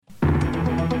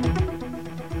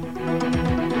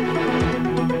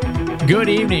Good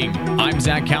evening. I'm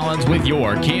Zach Collins with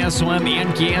your KSOM and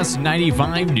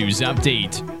KS95 news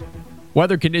update.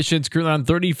 Weather conditions currently on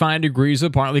 35 degrees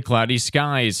with partly cloudy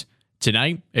skies.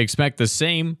 Tonight, expect the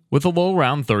same with a low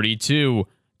around 32.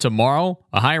 Tomorrow,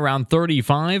 a high around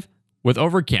 35 with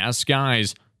overcast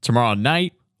skies. Tomorrow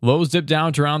night, lows dip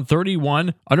down to around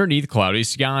 31 underneath cloudy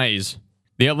skies.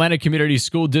 The Atlanta Community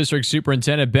School District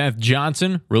Superintendent Beth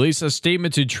Johnson released a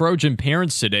statement to Trojan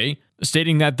parents today,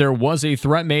 stating that there was a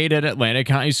threat made at Atlantic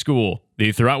High School.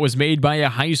 The threat was made by a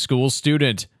high school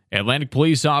student. Atlantic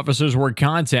police officers were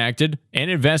contacted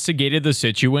and investigated the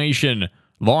situation.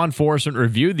 Law enforcement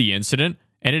reviewed the incident,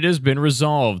 and it has been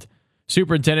resolved.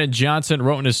 Superintendent Johnson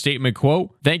wrote in a statement,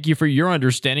 quote, "Thank you for your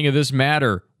understanding of this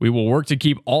matter. We will work to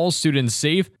keep all students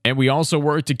safe, and we also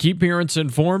work to keep parents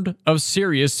informed of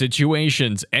serious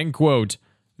situations," end quote.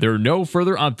 There are no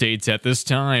further updates at this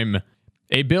time.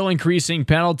 A bill increasing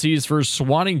penalties for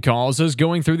swatting calls is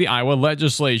going through the Iowa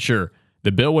legislature.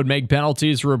 The bill would make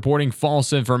penalties for reporting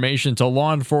false information to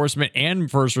law enforcement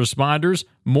and first responders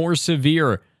more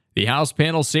severe. The House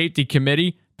Panel Safety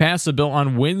Committee passed the bill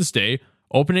on Wednesday,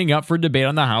 opening up for debate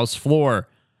on the House floor.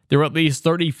 There were at least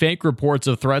 30 fake reports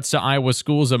of threats to Iowa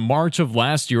schools in March of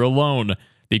last year alone.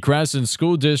 The Crescent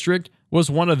School District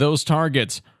was one of those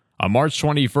targets. On March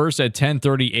 21st at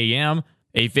 10:30 a.m.,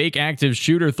 a fake active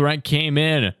shooter threat came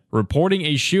in, reporting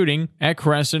a shooting at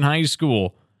Crescent High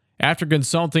School. After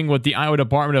consulting with the Iowa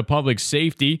Department of Public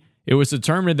Safety, it was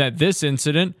determined that this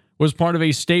incident was part of a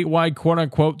statewide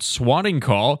quote-unquote swatting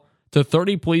call to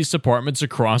 30 police departments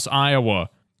across Iowa.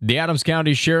 The Adams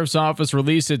County Sheriff's Office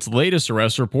released its latest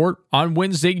arrest report on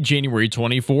Wednesday, January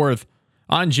 24th.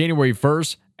 On January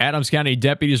 1st, Adams County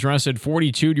deputies arrested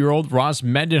 42-year-old Ross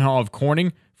Mendenhall of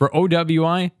Corning for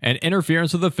OWI and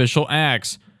interference with official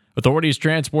acts. Authorities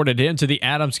transported him to the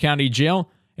Adams County Jail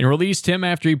and released him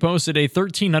after he posted a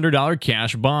 $1,300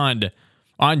 cash bond.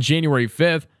 On January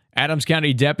 5th, Adams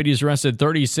County deputies arrested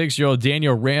 36-year-old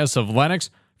Daniel Reyes of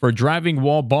Lenox for driving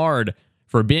while barred,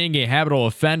 for being a habitual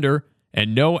offender,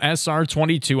 and no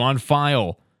SR-22 on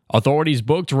file. Authorities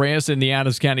booked Reyes in the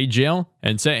Adams County Jail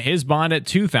and set his bond at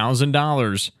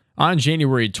 $2,000. On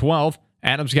January 12th,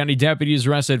 Adams County deputies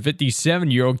arrested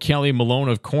 57-year-old Kelly Malone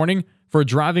of Corning for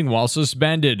driving while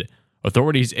suspended.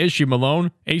 Authorities issued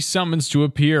Malone a summons to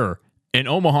appear. An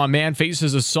Omaha man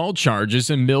faces assault charges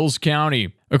in Mills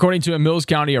County. According to a Mills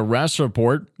County arrest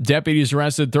report, deputies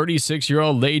arrested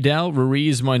 36-year-old Laydell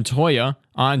Ruiz Montoya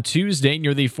on Tuesday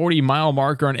near the 40-mile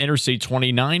marker on Interstate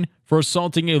 29 for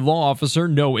assaulting a law officer,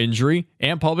 no injury,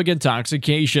 and public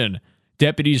intoxication.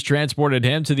 Deputies transported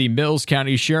him to the Mills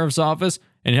County Sheriff's Office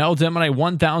and held him on a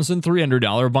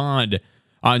 $1,300 bond.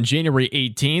 On January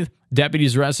 18th,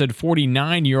 deputies arrested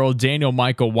 49-year-old Daniel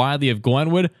Michael Wiley of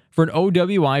Glenwood for an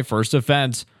OWI first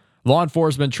offense. Law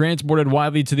enforcement transported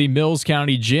Wiley to the Mills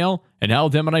County Jail and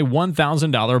held him on a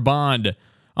 $1,000 bond.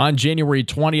 On January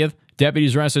 20th,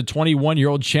 deputies arrested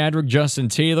 21-year-old Chadwick Justin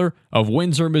Taylor of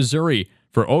Windsor, Missouri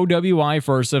for OWI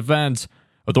first offense.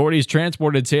 Authorities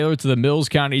transported Taylor to the Mills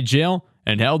County Jail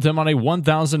and held him on a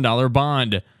 $1,000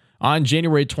 bond. On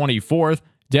January 24th,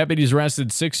 deputies arrested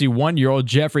 61-year-old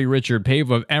Jeffrey Richard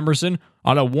Pave of Emerson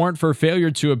on a warrant for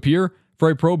failure to appear for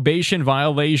a probation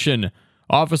violation.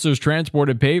 Officers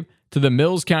transported Pave to the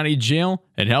Mills County Jail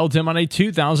and held him on a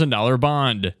 $2,000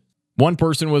 bond. One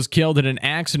person was killed in an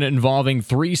accident involving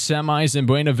 3 semis in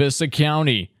Buena Vista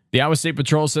County. The Iowa State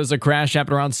Patrol says the crash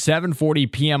happened around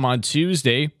 7:40 p.m. on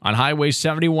Tuesday on Highway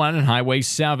 71 and Highway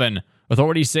 7.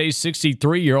 Authorities say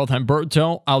 63-year-old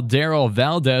Humberto Aldero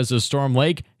Valdez of Storm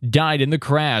Lake died in the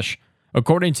crash.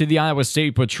 According to the Iowa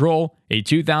State Patrol, a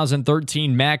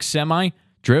 2013 Mack semi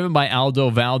driven by Aldo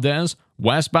Valdez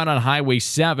westbound on Highway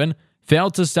 7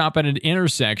 failed to stop at an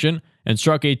intersection and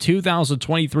struck a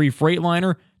 2023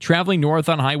 Freightliner traveling north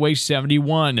on Highway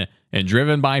 71 and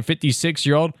driven by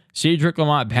 56-year-old Cedric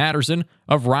Lamont Patterson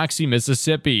of Roxy,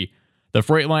 Mississippi. The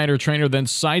Freightliner trainer then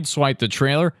sideswiped the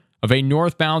trailer of a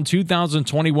northbound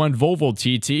 2021 Volvo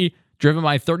TT driven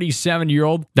by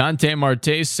 37-year-old Dante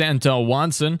Martes Santo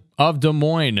Watson of Des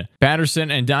Moines. Patterson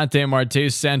and Dante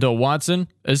Martes Santo Watson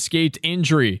escaped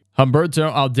injury.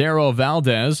 Humberto Aldero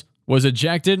Valdez was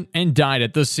ejected and died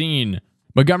at the scene.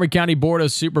 Montgomery County Board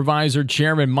of Supervisor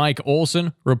Chairman Mike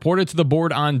Olson reported to the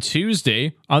board on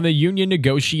Tuesday on the union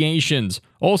negotiations.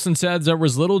 Olson said there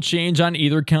was little change on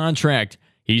either contract.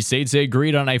 He states they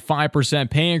agreed on a 5%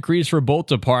 pay increase for both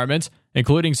departments,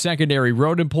 including secondary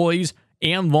road employees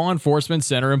and law enforcement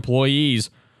center employees.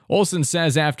 Olson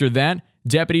says after that,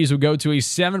 deputies would go to a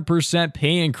 7%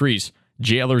 pay increase,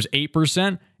 jailers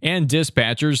 8%, and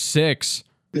dispatchers 6%.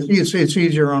 It's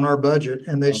easier on our budget,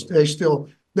 and they still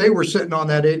they were sitting on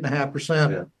that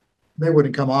 8.5%. Yeah. They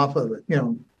wouldn't come off of it,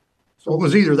 So it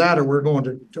was either that or we're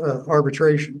going to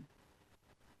arbitration.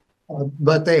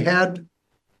 But they had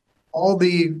all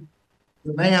the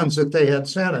demands that they had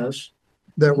sent us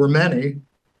that were many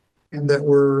and that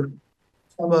were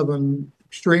some of them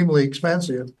extremely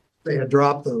expensive. They had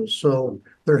dropped those. So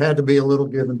there had to be a little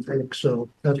give and take. So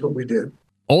that's what we did.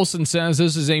 Olson says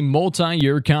this is a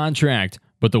multi-year contract,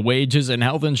 but the wages and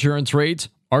health insurance rates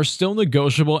are still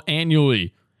negotiable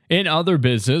annually. In other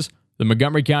business, the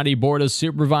Montgomery County Board of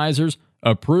Supervisors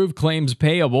approved claims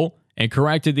payable and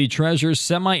corrected the Treasurer's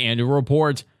semi-annual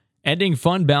report, ending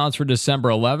fund balance for December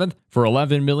 11th for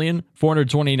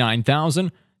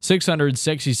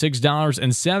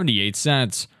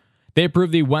 $11,429,666.78. They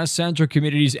approved the West Central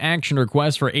Community's action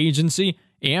request for agency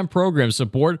and program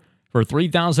support for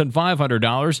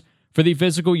 $3,500 for the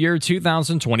fiscal year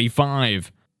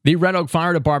 2025. The Red Oak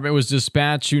Fire Department was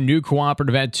dispatched to New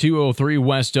Cooperative at 203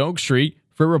 West Oak Street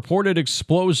for a reported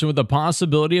explosion with the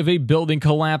possibility of a building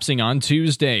collapsing on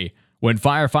Tuesday. When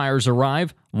firefighters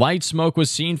arrived, light smoke was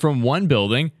seen from one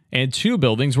building and 2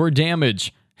 buildings were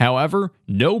damaged. However,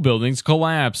 no buildings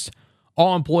collapsed.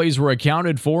 All employees were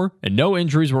accounted for and no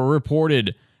injuries were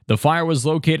reported. The fire was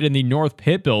located in the North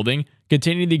Pit building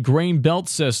containing the grain belt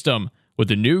system, with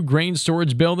the new grain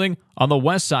storage building on the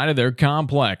west side of their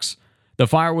complex. The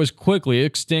fire was quickly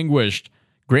extinguished.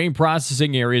 Grain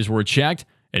processing areas were checked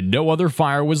and no other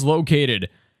fire was located.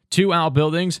 2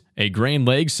 outbuildings, a grain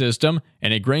leg system,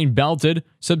 and a grain belted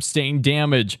sustained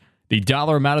damage. The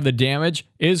dollar amount of the damage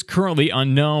is currently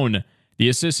unknown. The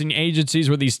assisting agencies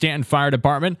were the Stanton Fire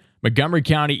Department, Montgomery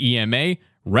County EMA,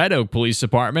 Red Oak Police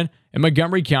Department, and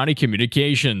Montgomery County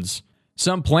Communications.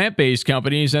 Some plant-based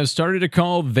companies have started to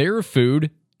call their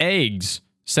food eggs.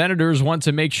 Senators want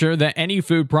to make sure that any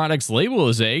food products labeled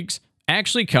as eggs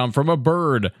actually come from a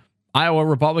bird. Iowa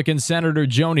Republican Senator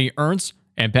Joni Ernst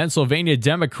and Pennsylvania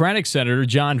Democratic Senator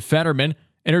John Fetterman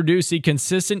introduced the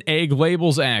Consistent Egg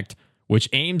Labels Act, which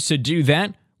aims to do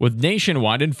that with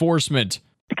nationwide enforcement.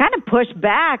 To kind of push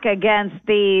back against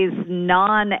these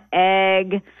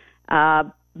non-egg,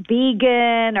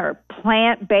 vegan or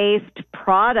plant-based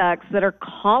products that are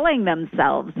calling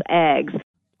themselves eggs.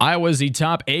 Iowa is the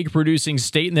top egg-producing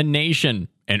state in the nation,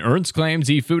 and Ernst claims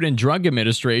the Food and Drug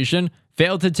Administration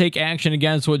failed to take action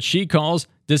against what she calls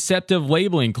deceptive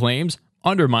labeling claims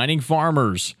undermining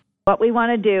farmers. What we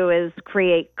want to do is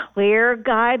create clear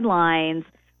guidelines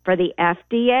for the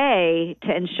FDA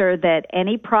to ensure that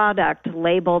any product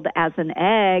labeled as an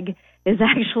egg is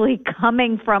actually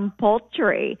coming from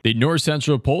poultry. The North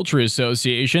Central Poultry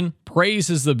Association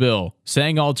praises the bill,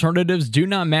 saying alternatives do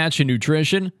not match in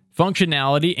nutrition,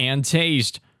 functionality, and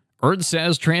taste. Ernst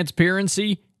says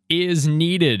transparency is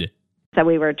needed. So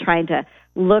we were trying to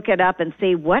look it up and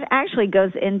see what actually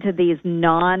goes into these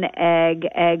non-egg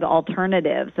egg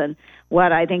alternatives, and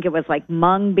what I think it was like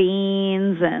mung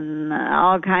beans and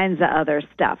all kinds of other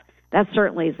stuff. That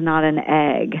certainly is not an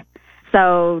egg.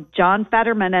 So John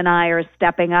Fetterman and I are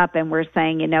stepping up and we're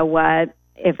saying, you know what,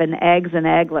 if an egg's an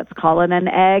egg, let's call it an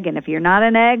egg. And if you're not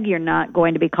an egg, you're not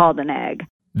going to be called an egg.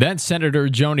 That's Senator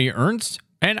Joni Ernst,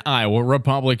 an Iowa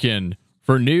Republican.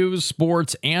 For news,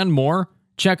 sports, and more,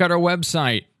 check out our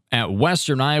website at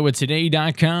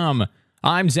westerniowatoday.com.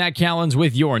 I'm Zach Callens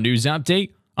with your news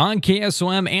update on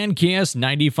KSOM and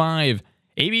KS95.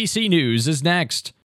 ABC News is next.